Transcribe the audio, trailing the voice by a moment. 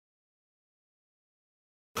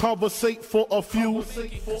Conversate for a few.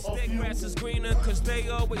 Stick grass is greener cause they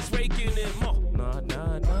always raking it more.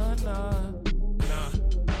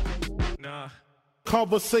 Nah.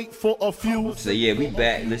 Conversate for a few. So yeah, we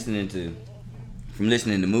back listening to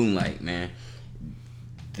Moonlight, man.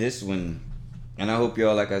 This one, and I hope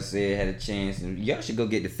y'all, like I said, had a chance, and y'all should go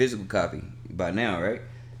get the physical copy by now, right?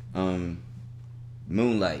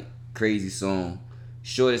 Moonlight, crazy song,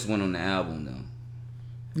 shortest one on the album though.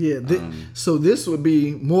 Yeah, so this would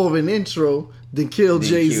be more of an intro than Kill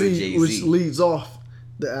Jay-Z, which leads off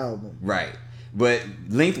the album. Right. But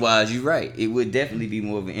lengthwise, you're right. It would definitely be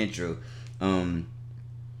more of an intro.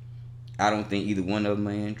 I don't think either one of them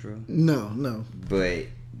are intro. No. But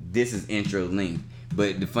this is intro length.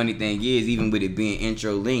 But the funny thing is, even with it being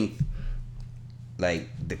intro length, like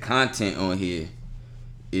the content on here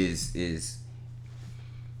is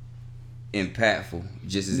impactful,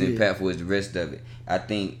 just as impactful as the rest of it. I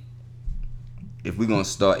think if we're gonna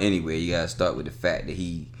start anywhere, you gotta start with the fact that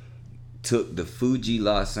he took the Fuji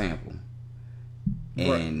La sample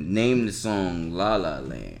and named the song La La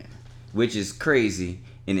Land, which is crazy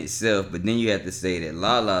in itself. But then you have to say that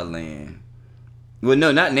La La Land, well,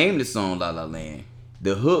 no, not name the song La La Land.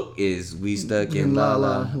 The hook is "We Stuck in La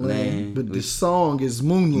La Land," but the song is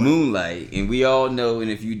Moonlight. And we all know, and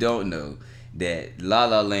if you don't know, that La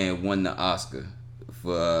La Land won the Oscar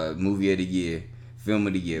for movie of the year, film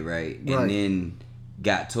of the year, right? And then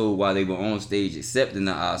got told while they were on stage accepting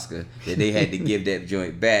the Oscar that they had to give that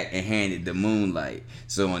joint back and hand it to Moonlight.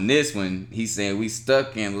 So on this one, he's saying we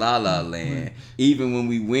stuck in La La Land. Even when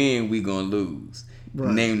we win, we gonna lose.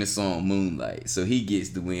 Name the song Moonlight. So he gets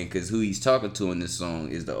the win because who he's talking to in this song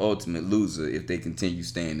is the ultimate loser if they continue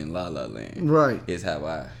staying in La La Land. Right. Is how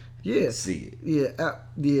I see it.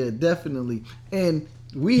 Yeah, definitely. And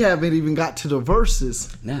we haven't even got to the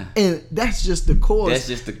verses. Nah. And that's just the chorus.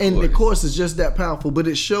 And the chorus is just that powerful. But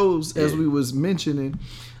it shows, as we was mentioning,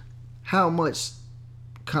 how much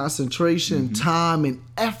concentration, time, and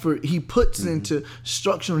effort he puts into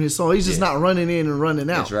structuring his song. He's just not running in and running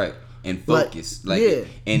out. That's right. And focus.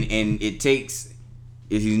 And it takes,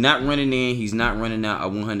 if he's not running in, he's not running out. I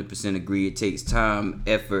 100% agree. It takes time,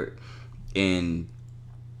 effort, and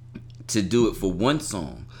to do it for one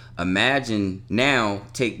song. Imagine now,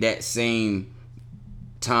 take that same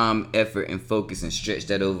time, effort, and focus and stretch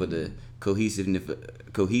that over the cohesiveness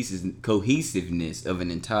of an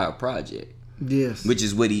entire project. Yes. Which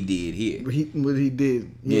is what he did here. What he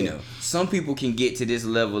did. Yeah. You know, some people can get to this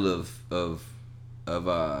level of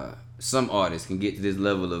some artists can get to this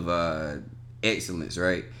level of excellence,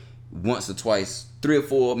 right? Once or twice, 3 or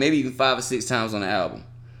 4, maybe even 5 or 6 times on the album.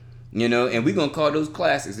 You know, and we're gonna call those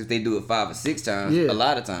classics if they do it 5 or 6 times, a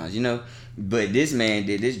lot of times, you know. But this man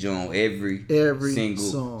did this joint every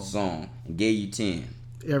single song and gave you 10.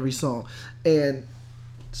 Every song. And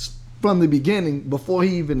from the beginning, before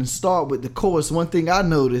he even start with the chorus, one thing I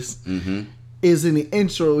noticed is in the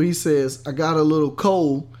intro, he says, "I got a little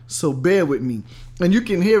cold, so bear with me." And you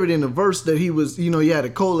can hear it in the verse that he was, he had a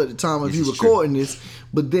cold at the time of he recording this.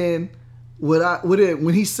 But then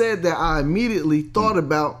when he said that, I immediately thought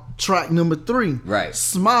about track number 3. Right.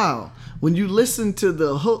 Smile. When you listen to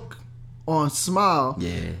the hook on Smile,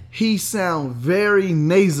 he sound very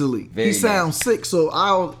nasally. He sounds sick. So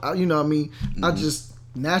I just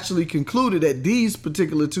naturally concluded that these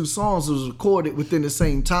particular 2 songs was recorded within the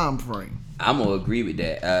same time frame. I'm gonna agree with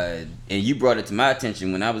that. And you brought it to my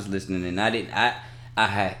attention when I was listening, and I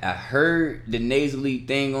heard the nasally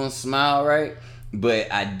thing on Smile, right?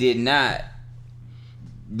 But I did not,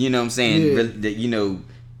 you know what I'm saying,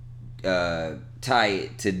 tie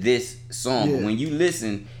it to this song. But when you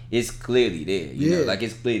listen, it's clearly there. You know, like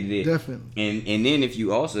it's clearly there. Definitely. And then if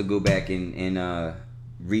you also go back and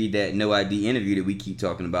read that No ID interview that we keep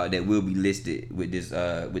talking about, that will be listed with this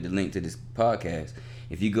with the link to this podcast.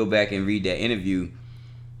 If you go back and read that interview,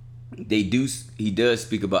 he does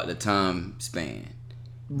speak about the time span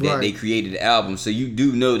that they created the album. So you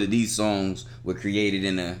do know that these songs were created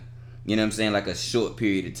in a, you know what I'm saying, like a short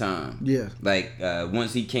period of time. Yeah. Like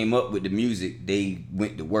once he came up with the music, they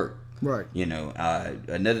went to work. Right. You know,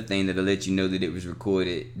 another thing that'll let you know that it was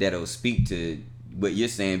recorded, that'll speak to what you're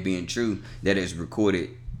saying being true, that it's recorded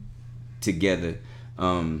together,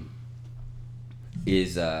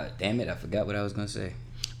 is damn it, I forgot what I was gonna say.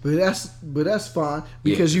 But that's fine,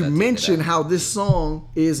 because you mentioned how this song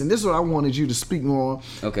is, and this is what I wanted you to speak more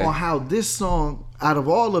on. On how this song, out of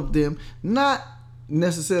all of them, not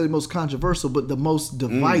necessarily most controversial, but the most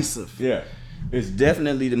divisive. Yeah, it's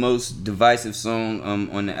definitely the most divisive song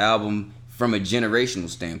on the album from a generational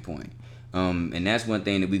standpoint. And that's one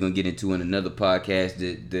thing that we're gonna get into in another podcast.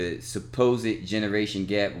 The supposed generation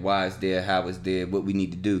gap, why it's there, how it's there, what we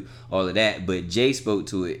need to do, all of that. But Jay spoke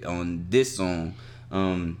to it on this song.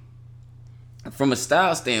 From a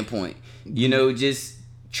style standpoint, you know, just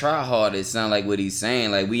try harder. It sound like what he's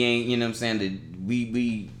saying. Like we ain't, you know what I'm saying? That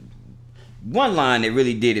we one line that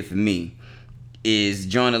really did it for me is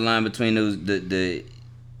drawing the line between those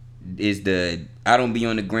I don't be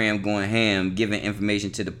on the gram going ham, giving information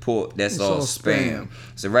to the port. That's all spam.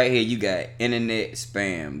 So right here you got internet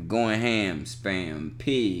spam, going ham spam,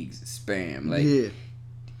 pigs spam. Like,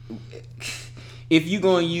 if you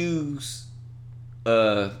gonna use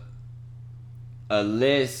a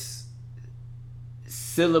less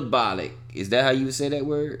syllabolic, is that how you would say that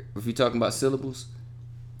word? If you're talking about syllables?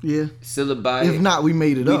 Yeah. Syllabolic. If not, we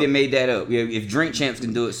made it up. We done made that up. Yeah. If Drink Champs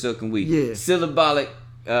can do it, so can we. Yeah. Syllabolic.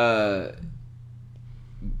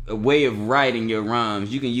 A way of writing your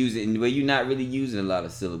rhymes, you can use it in where you're not really using a lot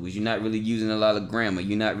of syllables, you're not really using a lot of grammar,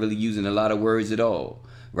 you're not really using a lot of words at all,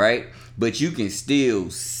 right? But you can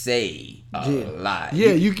still say a lot.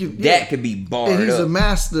 Yeah, you can. That could be barred and he's up. a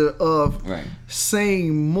master of Right.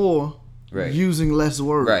 saying more, Right. using less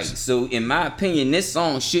words. Right. So in my opinion, this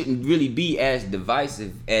song shouldn't really be as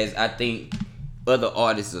divisive as I think other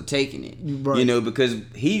artists are taking it. Right. You know, because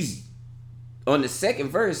he's on the second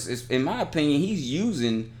verse, in my opinion, he's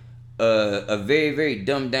using a very, very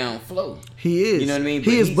dumbed down flow. He is. You know what I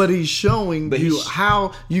mean? But he's showing you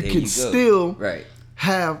how you can still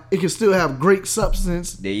have, it can still have great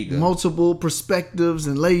substance. There you go. Multiple perspectives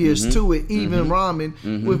and layers to it, even rhyming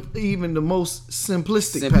with even the most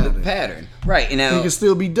simplistic pattern. Right. And now it can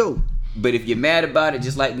still be dope. But if you're mad about it,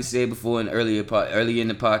 just like we said before in earlier in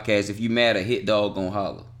the podcast, if you're mad, a hit dog gonna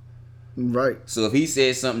holler. Right. So if he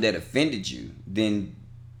says something that offended you, then,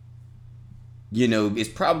 you know, it's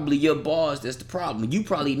probably your bars that's the problem. You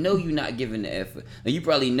probably know you're not giving the effort. And you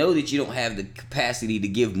probably know that you don't have the capacity to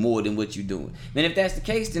give more than what you're doing. And if that's the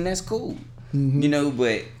case, then that's cool. You know,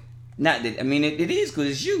 but not that, I mean, it is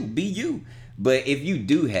because it's you. Be you. But if you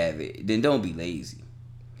do have it, then don't be lazy.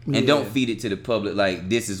 And don't feed it to the public like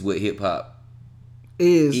this is what hip hop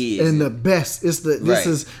is and the best. This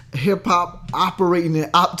is hip hop operating at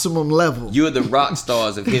optimum level. You're the rock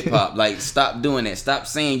stars of hip hop. Like, stop doing that. Stop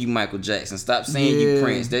saying you Michael Jackson. Stop saying you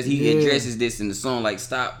Prince. He addresses this in the song. Like,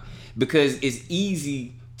 stop, because it's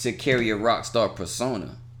easy to carry a rock star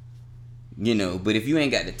persona, you know. But if you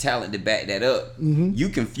ain't got the talent to back that up, you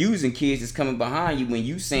confusing kids that's coming behind you when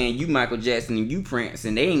you saying you Michael Jackson and you Prince,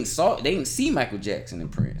 and they ain't see Michael Jackson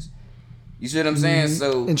and Prince. You see what I'm saying?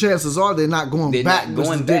 So, and chances are they're not going back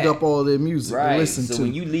to dig up all their music to listen to. So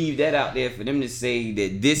when you leave that out there for them to say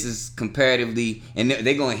that this is comparatively, and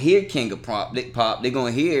they're going to hear King of Pop, they're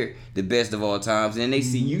going to hear the best of all times, and then they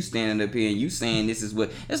see you standing up here and you saying this is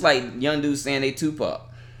what, it's like young dudes saying they Tupac.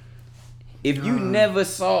 If you never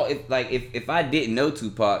saw, if I didn't know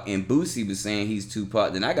Tupac and Boosie was saying he's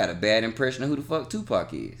Tupac, then I got a bad impression of who the fuck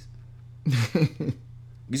Tupac is.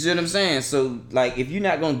 You see what I'm saying? So, like, if you're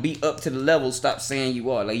not gonna be up to the level, stop saying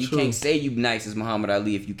you are. Like, you can't say you nice as Muhammad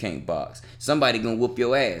Ali if you can't box. Somebody gonna whoop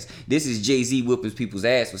your ass. This is Jay-Z whooping people's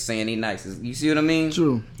ass for saying they nice. You see what I mean?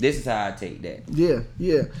 True. This is how I take that. Yeah.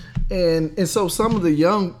 And so some of the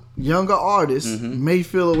younger artists may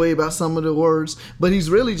feel a way about some of the words, but he's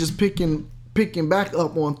really just picking back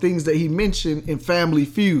up on things that he mentioned in Family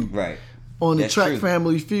Feud. Right. On the track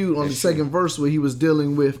Family Feud, on the second verse where he was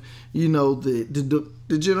dealing with, you know,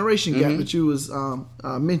 the generation gap that you was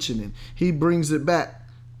mentioning. He brings it back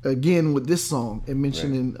again with this song and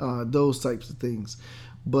mentioning those types of things.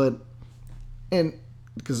 But, and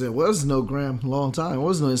because there was no gram a long time, there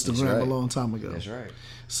was no Instagram a long time ago. That's right.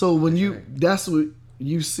 So when that's what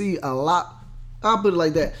you see a lot, I'll put it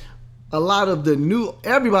like that, a lot of the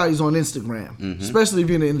everybody's on Instagram, especially if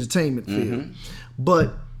you're in the entertainment field.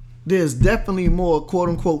 But there's definitely more quote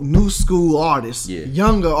unquote new school artists,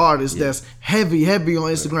 younger artists that's heavy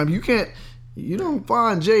on Instagram. You don't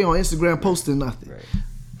find Jay on Instagram posting nothing. Right.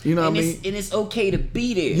 You know what I mean? And it's okay to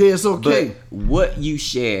be there. Yeah, it's okay. But what you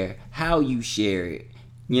share, how you share it,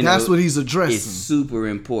 that's what he's addressing. It's super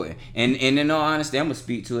important. And in all honesty, I'm gonna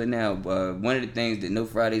speak to it now. One of the things that No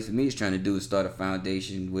Fridays for me is trying to do is start a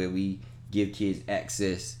foundation where we give kids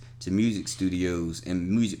access to music studios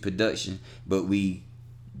and music production, but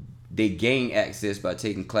they gain access by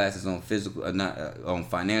taking classes on on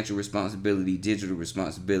financial responsibility, digital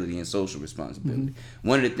responsibility, and social responsibility.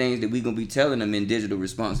 One of the things that we're gonna be telling them in digital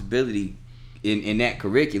responsibility in that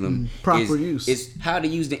curriculum is how to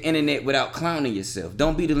use the internet without clowning yourself.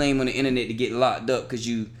 Don't be the lame on the internet to get locked up because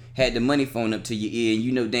you had the money phone up to your ear and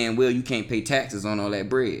you know damn well you can't pay taxes on all that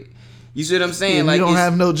bread. You see what I'm saying? Yeah, like you don't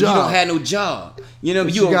have no job. You don't have no job. You know,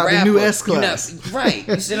 But you you a got the rapper. new S-Class. Right.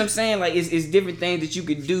 You see what I'm saying? Like it's different things that you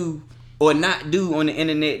could do or not do on the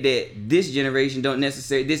internet that this generation don't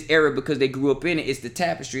necessarily, this era, because they grew up in it. It's the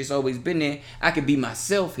tapestry. It's always been there. I could be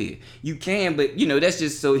myself here. You can, but you know, that's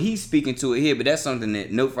just, so he's speaking to it here, but that's something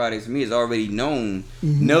that No Fridays for Me is already known,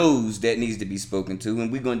 knows that needs to be spoken to,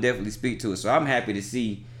 and we're going to definitely speak to it. So I'm happy to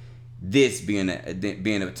see this being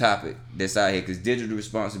a topic that's out here, because digital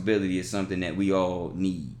responsibility is something that we all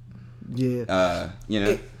need. Yeah. You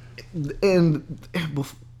know? And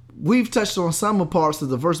we've touched on some parts of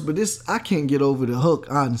the verse, but this, I can't get over the hook,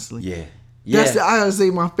 honestly. Yeah. That's I gotta say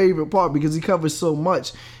my favorite part, because he covers so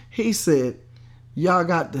much. He said, y'all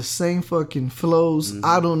got the same fucking flows.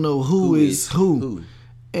 I don't know who is who.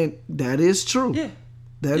 And that is true. Yeah.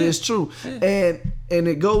 That is true. Yeah. And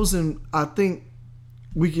it goes in, I think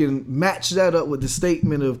we can match that up with the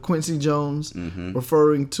statement of Quincy Jones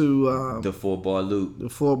referring to the 4-bar loop. The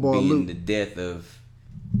 4-bar being loop. The death of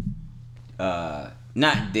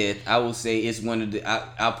not death. I will say it's one of the.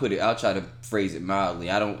 I'll try to phrase it mildly.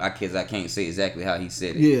 I can't say exactly how he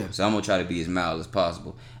said it. Yeah. So I'm gonna try to be as mild as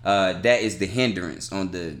possible. That is the hindrance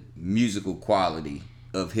on the musical quality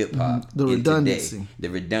of hip hop. The redundancy. Today. The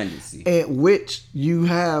redundancy. At which you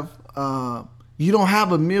have. You don't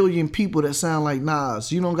have a million people that sound like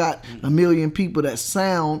Nas. You don't got a million people that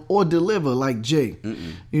sound or deliver like Jay.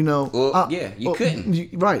 You know. Well, you couldn't.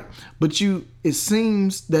 Right, but it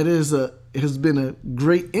seems that has been a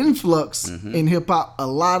great influx in hip hop. A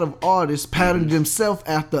lot of artists pattern themselves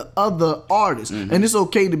after other artists, and it's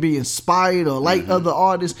okay to be inspired or like other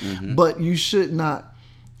artists, but you should not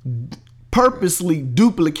purposely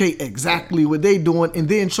duplicate exactly what they doing and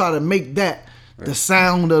then try to make that the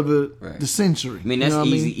sound of the century. I mean, that's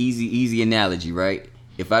easy analogy, right?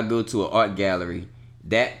 If I go to an art gallery,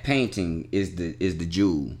 that painting is the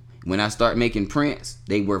jewel. When I start making prints,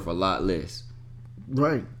 they worth a lot less.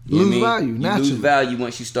 Right. You Lose value, naturally. You lose value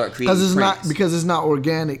once you start creating prints. Because it's not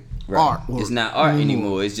organic art. It's not art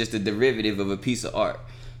anymore. It's just a derivative of a piece of art.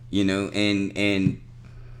 You know, and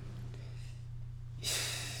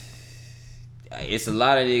it's a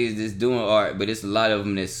lot of niggas that's doing art, but it's a lot of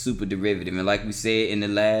them that's super derivative. And like we said in the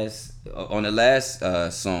last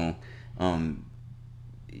song,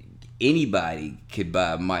 anybody could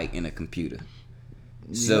buy a mic and a computer.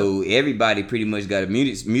 So everybody pretty much got a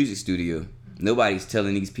music studio. Nobody's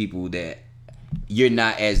telling these people that you're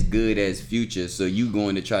not as good as Future, so you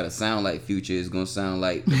going to try to sound like Future is going to sound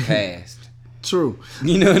like the past. True.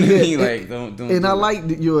 You know what I mean? Like, don't I like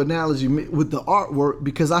your analogy with the artwork,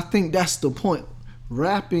 because I think that's the point.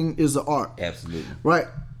 Rapping is an art. Absolutely. Right.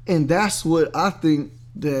 And that's what I think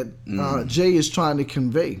that Jay is trying to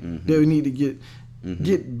convey. That we need to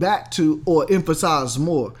get back to or emphasize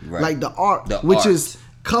more. Right. Like the art, which is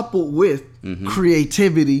coupled with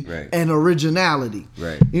creativity and originality.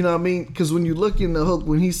 Right. You know what I mean? Because when you look in the hook,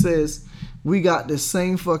 when he says, we got the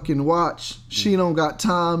same fucking watch, she don't got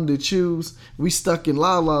time to choose, we stuck in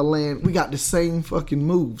La La Land, we got the same fucking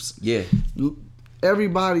moves. Yeah.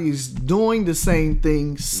 Everybody's doing the same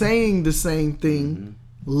thing, saying the same thing,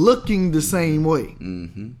 looking the same way.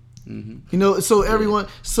 You know, so everyone,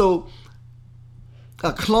 so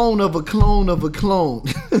a clone of a clone of a clone.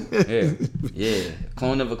 Yeah.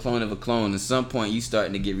 Clone of a clone of a clone. At some point, you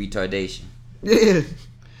starting to get retardation. Yeah.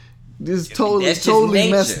 This totally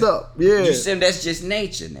messed up. Yeah. You said that's just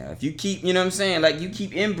nature now. If you keep, you know what I'm saying? Like, you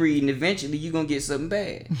keep inbreeding, eventually you're going to get something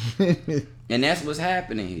bad. And that's what's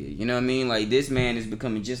happening here. You know what I mean? Like, this man is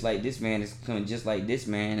becoming just like this man, is becoming just like this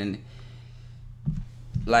man. And,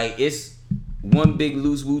 like, it's one big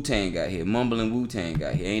loose Wu-Tang out here. Mumbling Wu-Tang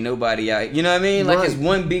out here. Ain't nobody out here. You know what I mean? Like, it's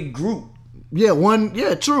one big group.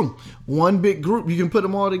 Yeah, true. One big group. You can put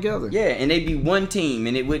them all together. Yeah, and they'd be one team,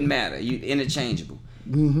 and it wouldn't matter. You interchangeable.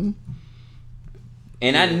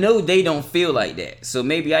 And I know they don't feel like that. So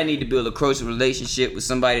maybe I need to build a closer relationship with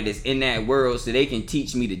somebody that's in that world so they can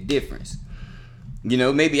teach me the difference. You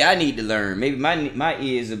know, maybe I need to learn. Maybe my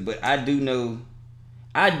ears are, but I do know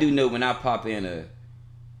when I pop in a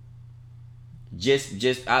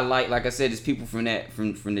just I like I said, it's people from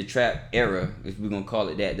the trap era, if we're gonna call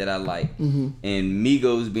it that I like. And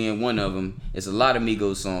Migos being one of them. It's a lot of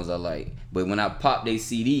Migos songs I like. But when I pop their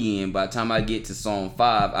CD in, by the time I get to song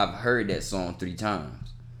 5, I've heard that song 3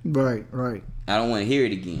 times. Right. I don't want to hear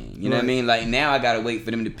it again. You know what I mean? Like, now I gotta wait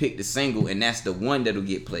for them to pick the single, and that's the one that'll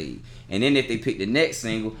get played. And then if they pick the next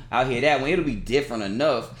single, I'll hear that one. It'll be different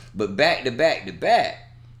enough, but back to back to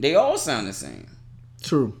back, they all sound the same.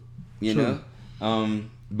 True. You know?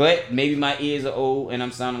 But maybe my ears are old and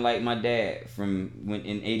I'm sounding like my dad from when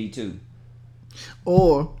in '82.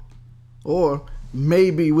 Or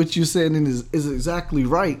maybe what you're saying is exactly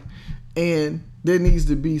right, and there needs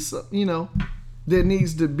to be some, there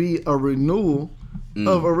needs to be a renewal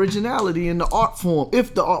of originality in the art form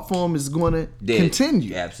if the art form is going to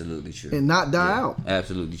continue. Absolutely true. And not die out.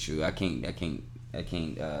 Absolutely true. I can't.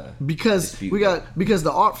 Because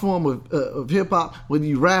the art form of hip hop, whether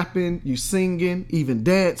you rapping, you singing, even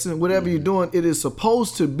dancing, whatever you're doing, it is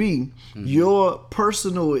supposed to be your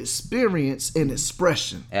personal experience and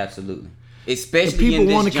expression. Absolutely. Especially and people in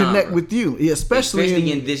this want to genre. Connect with you,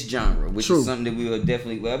 especially in this genre, which is something that we will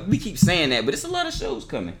definitely. Well, we keep saying that, but it's a lot of shows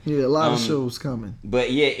coming. Yeah, a lot of shows coming.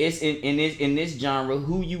 But yeah, it's in this genre,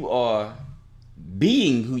 who you are,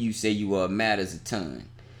 being who you say you are, matters a ton.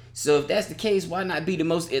 So if that's the case, why not be the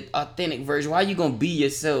most authentic version? Why are you gonna be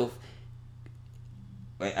yourself?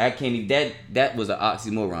 I can't even. That was an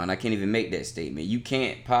oxymoron. I can't even make that statement. You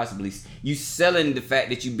can't possibly. You selling the fact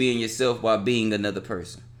that you being yourself while being another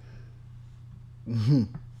person. Mm-hmm.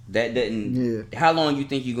 That doesn't. Yeah. How long you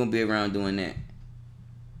think you're gonna be around doing that?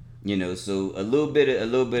 So a lot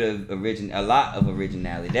of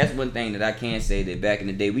originality. That's one thing that I can say, that back in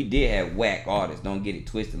the day we did have whack artists. Don't get it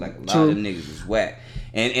twisted. Like a lot of them niggas was whack,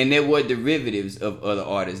 and there were derivatives of other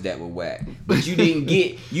artists that were whack. But you didn't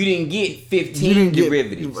get 15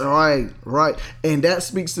 derivatives. Right, and that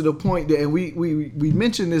speaks to the point that, and we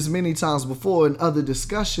mentioned this many times before in other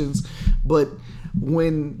discussions, but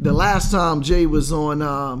when the last time Jay was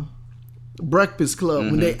on Breakfast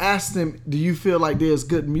Club, when they asked him, do you feel like there's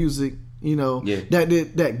good music,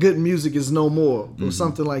 that good music is no more, or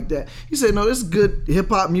something like that, he said, no, there's good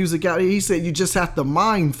hip-hop music out here. He said, you just have to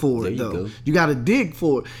mine for it, though. You got to dig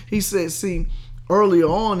for it. He said, see, earlier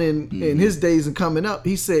on in his days and coming up,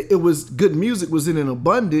 he said it was good music was in an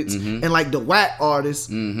abundance, and like the whack artists,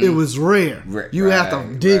 it was rare. You have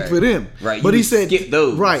to dig for them. Right. But you he said skip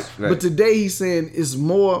those. Right. But today he's saying it's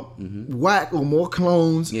more whack or more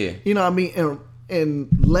clones. Yeah. You know what I mean? And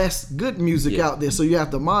less good music out there, so you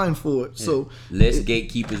have to mine for it. So less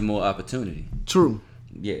gatekeepers, more opportunity. True.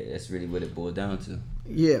 Yeah, that's really what it boiled down to.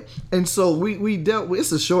 Yeah. And so we dealt with,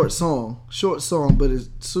 it's a short song, but it's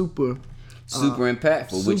super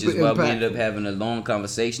impactful, which is why we ended up having a long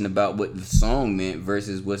conversation about what the song meant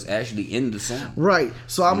versus what's actually in the song. Right.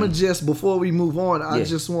 So I'm gonna just, before we move on, I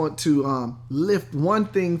just want to lift one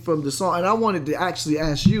thing from the song, and I wanted to actually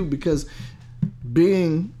ask you, because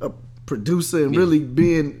being a producer and really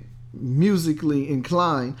being musically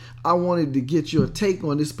inclined, I wanted to get your take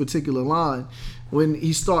on this particular line. When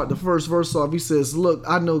he started the first verse off, he says, "Look,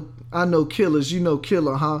 I know killers, you know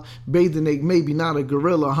killer, huh? Bathing ape, maybe not a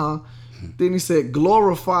gorilla, huh?" Then he said,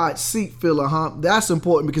 glorified seat filler, huh? That's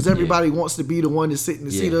important because everybody wants to be the one to sit in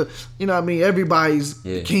the seat of, you know what I mean? Everybody's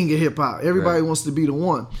the king of hip hop. Everybody wants to be the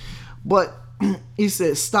one. But he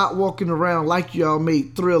said, stop walking around like y'all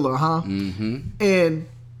made Thriller, huh? Mm-hmm. And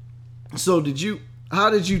so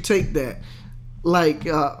how did you take that? Like,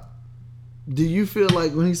 do you feel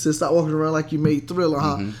like when he said stop walking around like you made Thriller,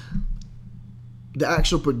 huh? The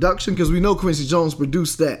actual production, because we know Quincy Jones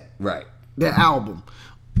produced that. Right. That album.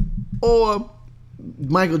 Or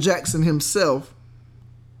Michael Jackson himself,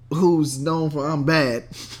 who's known for "I'm bad."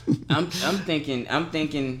 I'm thinking. I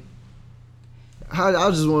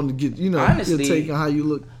just wanted to get your take on how you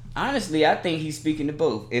look. Honestly, I think he's speaking to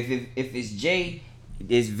both. If it's Jay,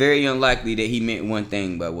 it's very unlikely that he meant one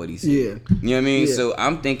thing by what he said. Yeah, you know what I mean. Yeah. So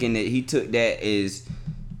I'm thinking that he took that as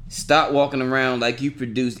stop walking around like you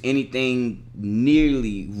produced anything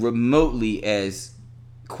nearly remotely as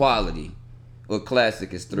quality or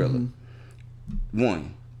classic as Thriller.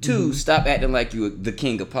 1. 2, stop acting like you're the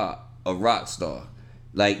king of pop, a rock star.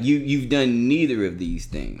 Like you've done neither of these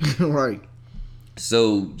things. Right.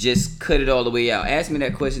 So just cut it all the way out. Ask me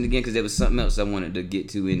that question again, because there was something else I wanted to get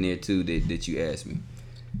to in there too that you asked me.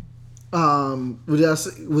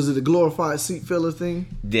 Was it a glorified seat filler thing?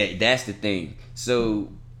 That's the thing. So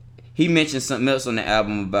he mentioned something else on the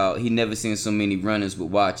album about he never seen so many runners with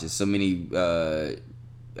watches, so many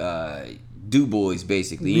do-boys,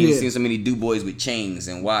 basically. You ain't seen so many do-boys with chains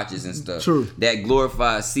and watches and stuff. True. That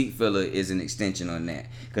glorified seat filler is an extension on that.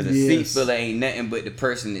 Because a seat filler ain't nothing but the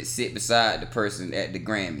person that sit beside the person at the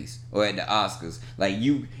Grammys or at the Oscars. Like,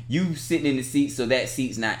 you sitting in the seat, so that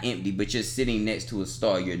seat's not empty, but you're sitting next to a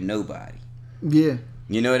star. You're nobody. Yeah.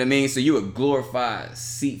 You know what I mean? So you a glorified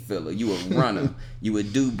seat filler. You a runner. You a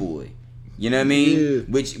do-boy. You know what I mean? Yeah.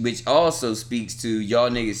 Which also speaks to y'all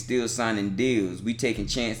niggas still signing deals. We taking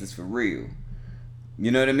chances for real. You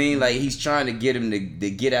know what I mean? Like, he's trying to get him to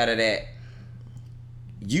get out of that.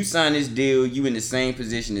 You sign this deal, you in the same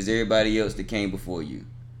position as everybody else that came before you.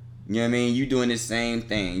 You know what I mean? You doing the same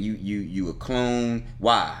thing. You a clone.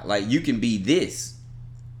 Why? Like, you can be this.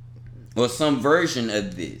 or some version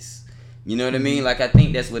of this. You know what I mean? Like, I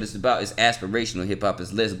think that's what it's about. It's aspirational hip hop.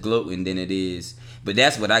 It's less gloating than it is. But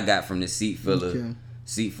that's what I got from the seat filler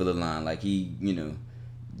line. Like, he, you know,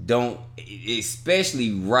 don't,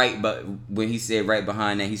 especially but when he said right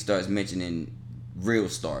behind that, he starts mentioning real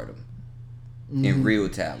stardom and real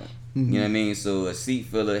talent. You know what I mean? So a seat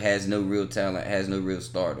filler has no real talent, has no real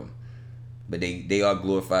stardom, but they are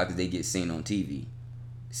glorified because they get seen on TV,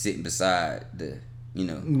 sitting beside the, you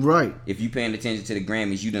know. Right. If you paying attention to the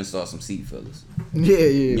Grammys, you done saw some seat fillers. Yeah.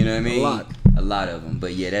 You know what I mean? A lot of them.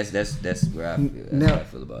 But yeah, that's where I feel. That's how I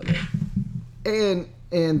feel about that.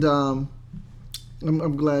 And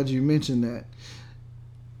I'm glad you mentioned that.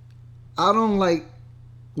 I don't like,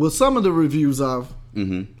 well, some of the reviews I've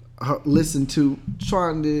listened to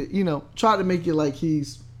try to make it like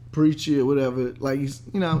he's preachy or whatever, like he's,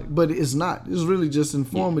 you know, but it's not. It's really just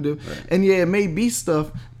informative. Yeah, right. And yeah, it may be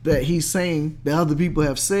stuff that he's saying that other people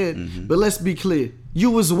have said, but let's be clear.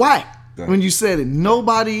 You was whack when you said it.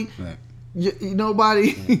 Nobody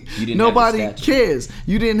nobody cares.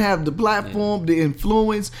 You didn't have the platform, the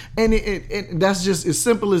influence, and that's just as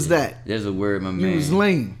simple as that. There's a word, my man. You was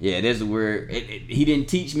lame. Yeah, there's a word. He didn't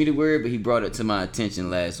teach me the word, but he brought it to my attention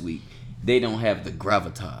last week. They don't have the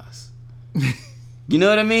gravitas. You know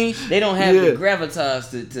what I mean? They don't have the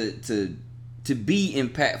gravitas to be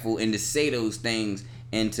impactful and to say those things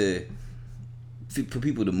and for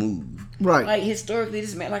people to move. Right. Like, historically,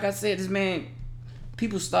 this man, like I said, this man,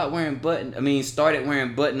 people started wearing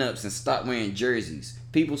button-ups and stopped wearing jerseys.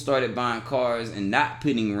 People started buying cars and not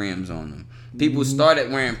putting rims on them. People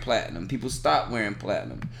started wearing platinum. People stopped wearing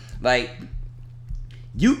platinum. Like,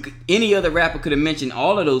 any other rapper could have mentioned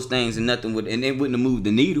all of those things and it wouldn't have moved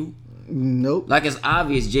the needle. Nope. Like, it's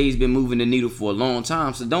obvious Jay's been moving the needle for a long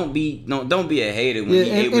time, so don't be a hater when he's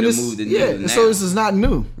able to move the needle now. So this is not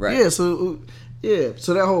new. Right. So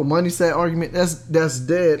that whole money set argument, that's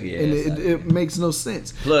dead, and it makes no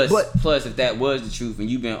sense. Plus, if that was the truth, and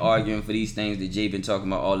you've been arguing for these things that Jay been talking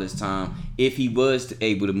about all this time, if he was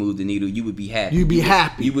able to move the needle, you would be happy. You'd be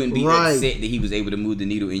happy. You wouldn't be upset that he was able to move the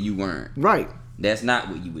needle and you weren't. Right. That's not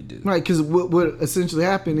what you would do. Right, because what essentially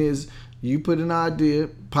happened is you put an idea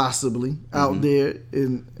possibly out there,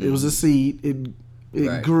 and it was a seed.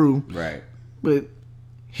 It grew. Right. But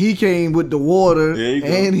he came with the water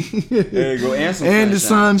and the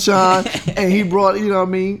sunshine, and he brought, you know what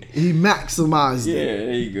I mean? He maximized it. Yeah,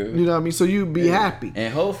 there you go. You know what I mean? So you'd be happy.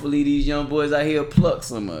 And hopefully these young boys out here pluck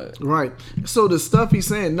some of it. Right. So the stuff he's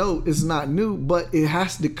saying, no, it's not new, but it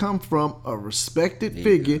has to come from a respected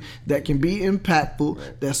figure that can be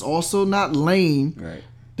impactful, that's also not lame,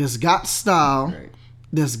 that's got style,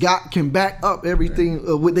 can back up everything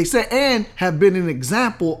what they say and have been an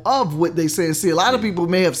example of what they say. See, a lot of people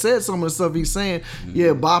may have said some of the stuff he's saying.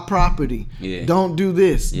 Buy property. Don't do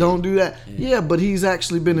this. Don't do that. But he's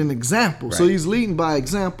actually been an example. So he's leading by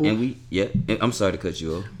example. And I'm sorry to cut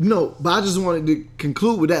you off. No, but I just wanted to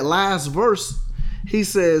conclude with that last verse. He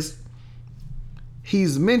says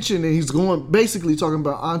he's mentioning, he's basically talking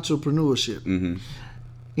about entrepreneurship. And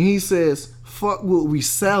he says, fuck what we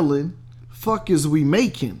selling, fuck is we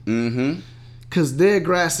making. Cause their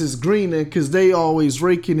grass is greener, cause they always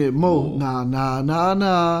raking it more. Nah. Nah.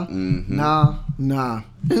 You know what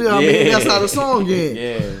I mean? That's how the song ends.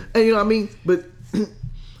 And you know what I mean? But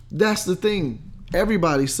that's the thing.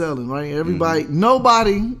 Everybody's selling, right? Everybody,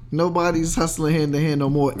 nobody's hustling hand to hand no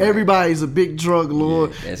more. Right. Everybody's a big drug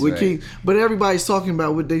lord. But everybody's talking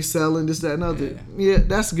about what they selling, this, that, and other. Yeah,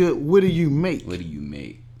 that's good. What do you make?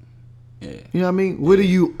 Yeah. You know what I mean? What do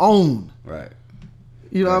you own? Right.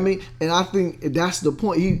 You know what I mean? And I think that's the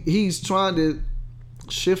point. He's trying to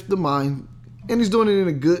shift the mind, and he's doing it in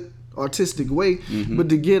a good artistic way, but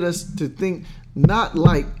to get us to think not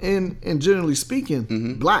like, and generally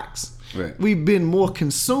speaking, blacks. Right. We've been more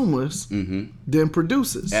consumers than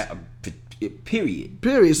producers.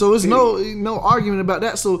 Period. So there's no argument about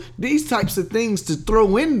that. So these types of things to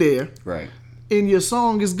throw in there in your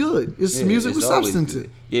song is good. It's music with substance.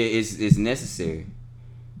 Yeah, it's necessary.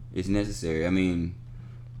 It's necessary. I mean,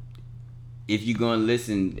 if you're gonna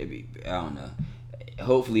listen, I don't know.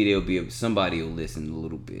 Hopefully somebody will listen a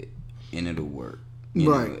little bit, and it'll work. You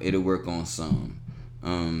know, it'll work on some.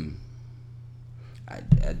 I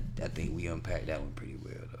think we unpacked that one pretty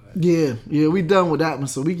well, though. Yeah, we done with that one,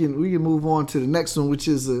 so we can move on to the next one, which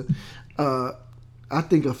is I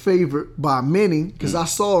think a favorite by many, because I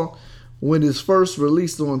saw when it's first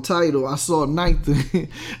released on Tidal, I saw Ninth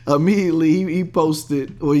immediately. He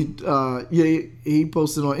posted, or he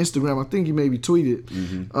posted on Instagram. I think he maybe tweeted,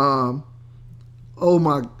 "Oh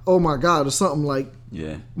my God," or something like,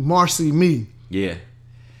 "Marcy Me." Yeah.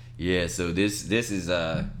 So this is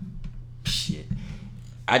shit.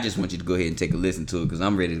 I just want you to go ahead and take a listen to it because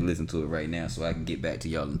I'm ready to listen to it right now so I can get back to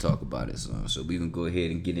y'all and talk about it. So we can go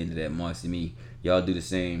ahead and get into that Marcy Me. Y'all do the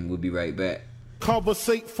same. We'll be right back.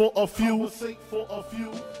 Conversate for a few. Conversate for a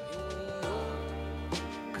few.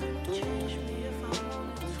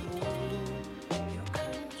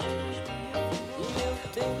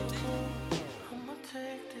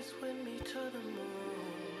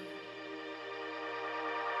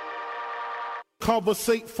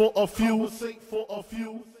 Conversate for a few. Conversate for a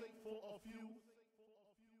few.